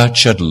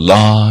church at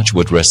large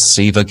would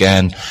receive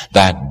again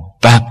that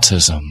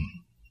baptism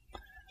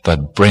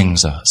that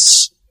brings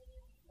us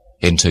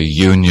into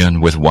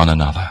union with one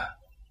another.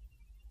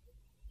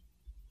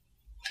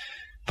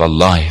 The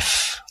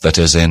life that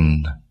is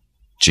in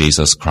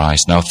Jesus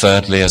Christ. Now,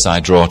 thirdly, as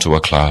I draw to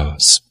a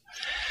close,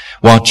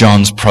 what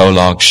John's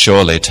prologue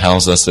surely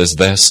tells us is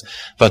this: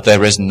 but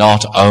there is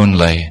not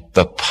only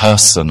the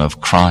person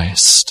of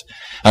Christ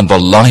and the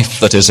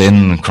life that is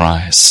in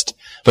Christ,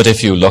 but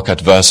if you look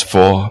at verse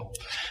 4,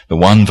 the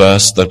one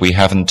verse that we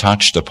haven't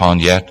touched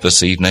upon yet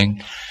this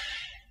evening,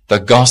 the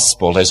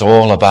gospel is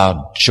all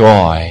about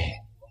joy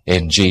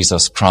in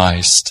Jesus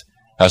Christ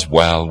as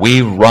well.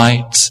 We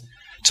write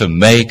to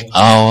make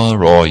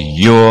our or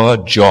your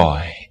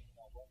joy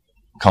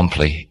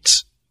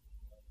complete.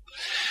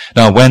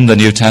 Now, when the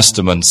New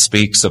Testament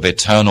speaks of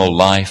eternal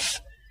life,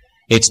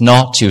 it's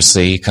not, you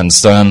see,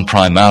 concerned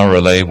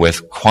primarily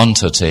with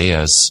quantity,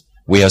 as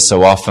we are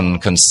so often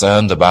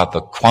concerned about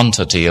the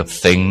quantity of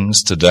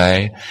things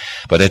today,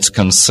 but it's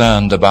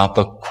concerned about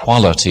the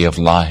quality of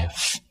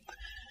life.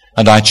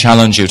 And I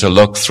challenge you to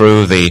look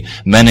through the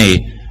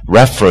many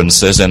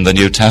references in the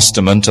New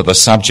Testament to the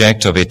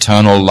subject of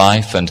eternal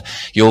life, and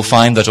you'll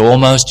find that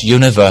almost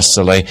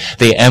universally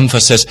the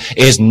emphasis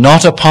is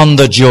not upon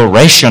the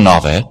duration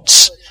of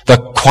it, the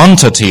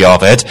quantity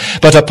of it,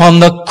 but upon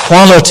the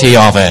quality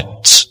of it.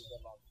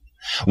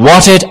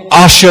 What it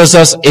ushers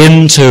us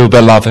into,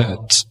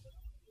 beloved.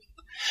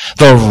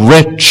 The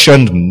rich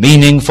and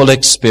meaningful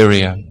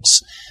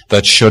experience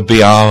that should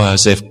be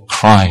ours if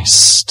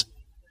Christ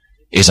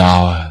is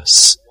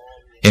ours.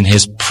 In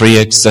his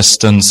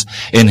pre-existence,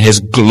 in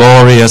his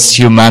glorious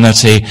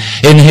humanity,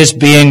 in his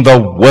being the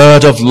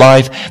word of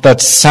life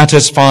that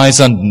satisfies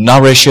and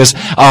nourishes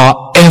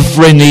our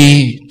every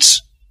need.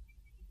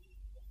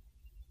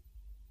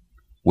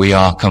 We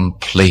are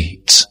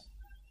complete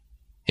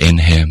in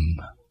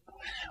him.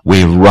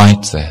 We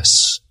write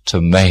this to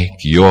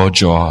make your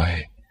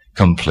joy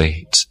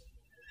complete.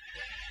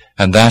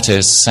 And that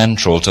is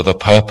central to the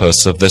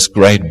purpose of this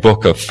great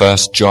book of 1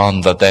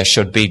 John, that there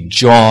should be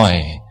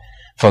joy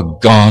for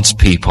God's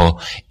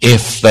people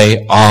if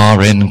they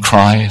are in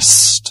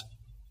Christ.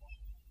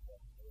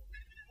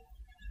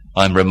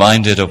 I'm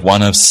reminded of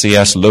one of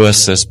C.S.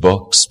 Lewis's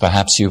books.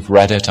 Perhaps you've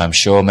read it. I'm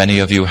sure many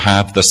of you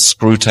have, the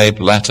Screwtape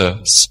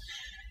Letters,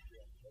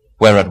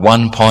 where at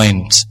one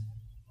point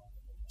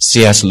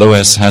C.S.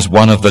 Lewis has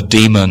one of the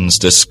demons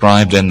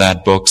described in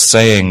that book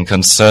saying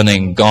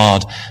concerning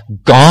God,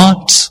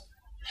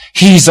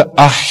 he's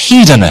a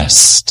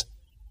hedonist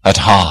at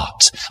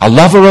heart, a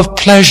lover of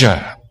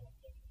pleasure.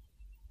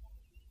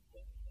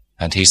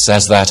 And he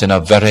says that in a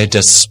very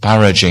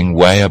disparaging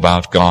way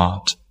about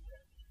God.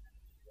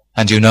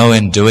 And you know,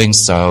 in doing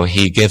so,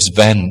 he gives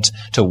vent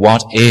to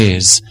what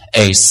is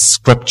a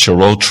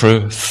scriptural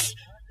truth.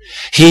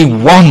 He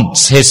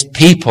wants his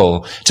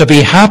people to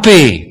be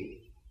happy.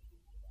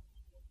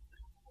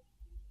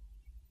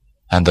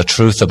 And the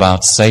truth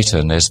about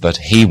Satan is that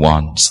he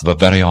wants the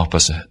very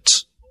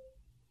opposite.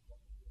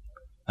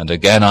 And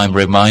again, I'm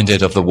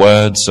reminded of the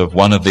words of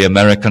one of the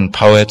American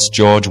poets,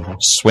 George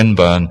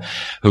Swinburne,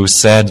 who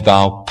said,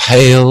 "Thou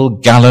pale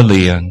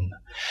Galilean,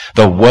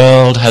 the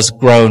world has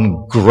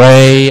grown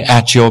gray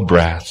at your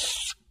breath."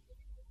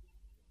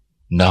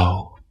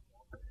 No.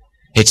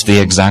 It's the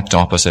exact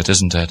opposite,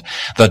 isn't it?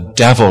 The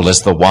devil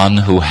is the one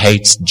who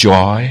hates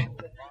joy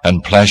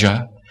and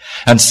pleasure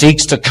and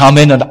seeks to come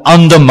in and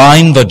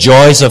undermine the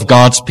joys of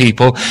God's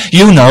people.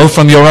 You know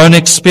from your own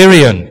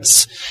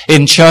experience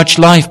in church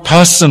life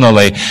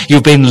personally,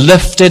 you've been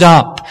lifted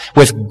up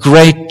with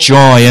great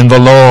joy in the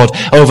Lord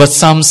over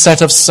some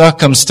set of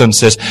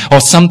circumstances or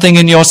something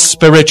in your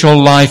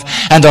spiritual life,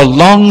 and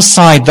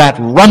alongside that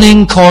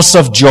running course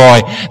of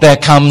joy, there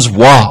comes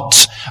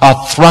what? A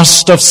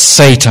thrust of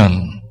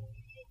Satan.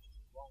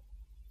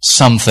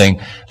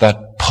 Something that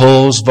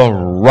pulls the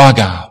rug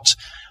out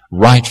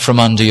right from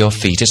under your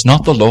feet. It's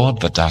not the Lord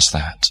that does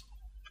that.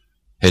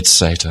 It's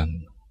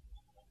Satan.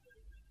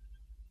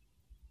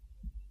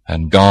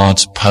 And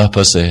God's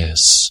purpose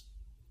is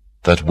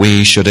that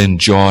we should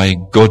enjoy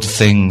good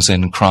things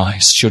in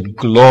Christ, should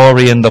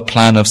glory in the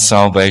plan of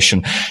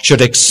salvation,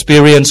 should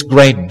experience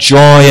great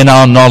joy in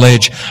our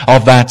knowledge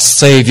of that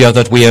Savior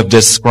that we have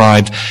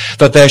described,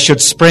 that there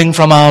should spring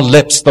from our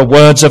lips the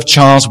words of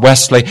Charles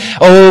Wesley,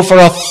 "Oh, for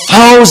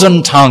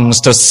 1,000 tongues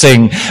to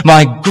sing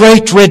my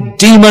great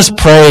Redeemer's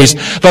praise,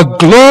 the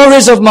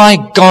glories of my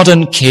God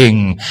and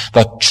King,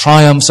 the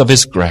triumphs of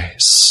his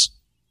grace."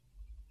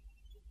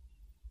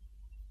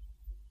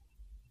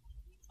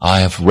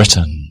 I have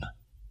written,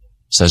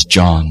 says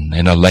John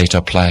in a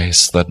later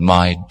place, that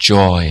my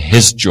joy,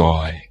 his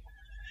joy,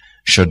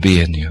 should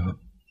be in you.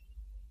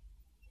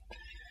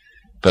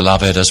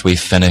 Beloved, as we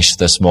finish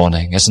this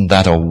morning, isn't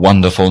that a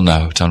wonderful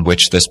note on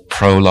which this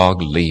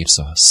prologue leaves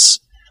us?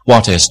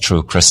 What is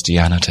true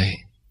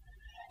Christianity?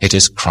 It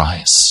is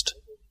Christ.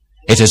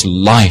 It is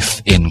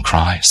life in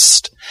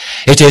Christ.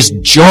 It is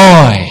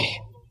joy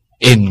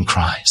in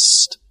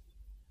Christ.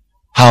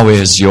 How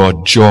is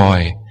your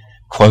joy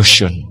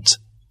quotient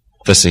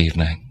this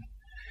evening?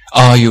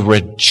 Are you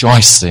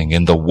rejoicing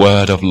in the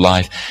word of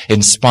life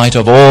in spite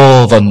of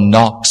all the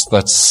knocks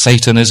that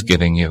Satan is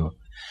giving you?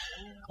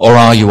 Or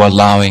are you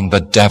allowing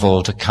the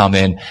devil to come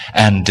in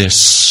and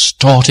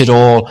distort it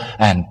all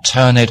and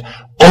turn it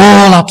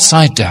all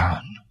upside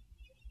down?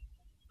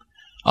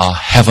 Our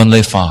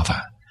Heavenly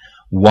Father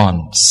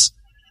wants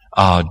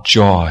our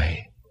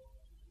joy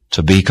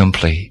to be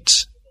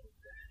complete.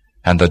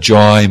 And the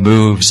joy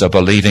moves a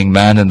believing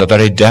man in the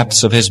very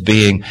depths of his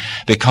being,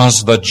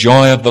 because the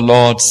joy of the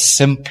Lord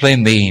simply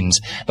means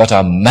that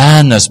a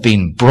man has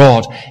been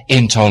brought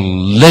into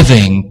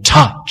living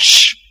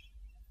touch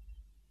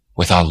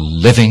with our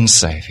living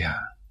Savior.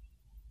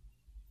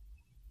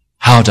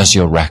 How does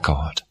your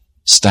record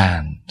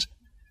stand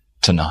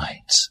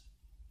tonight?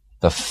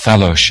 The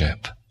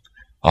fellowship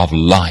of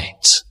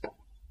light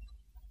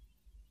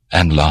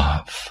and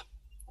love.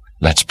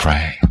 Let's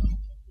pray.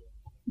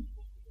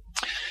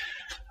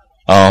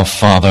 Our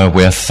Father,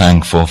 we're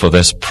thankful for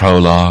this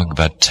prologue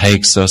that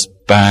takes us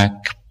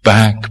back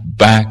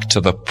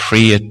to the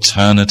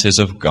pre-eternities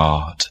of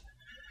God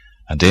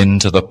and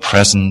into the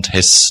present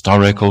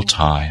historical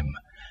time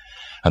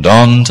and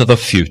on to the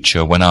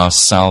future when our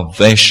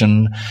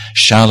salvation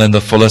shall in the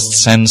fullest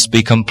sense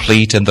be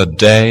complete in the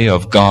day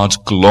of God's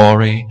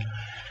glory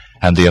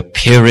and the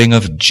appearing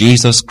of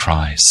Jesus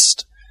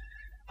Christ,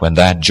 when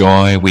that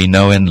joy we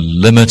know in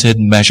limited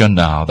measure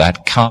now,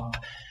 that cup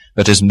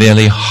that is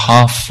merely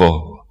half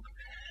full,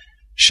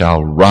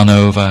 shall run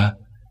over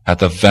at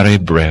the very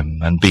brim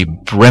and be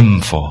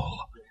brimful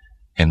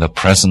in the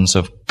presence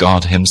of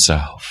God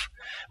himself.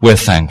 We're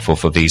thankful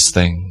for these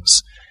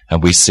things,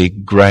 and we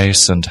seek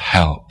grace and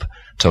help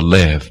to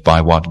live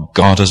by what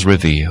God has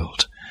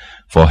revealed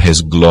for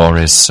his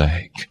glory's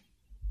sake.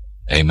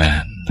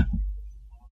 Amen.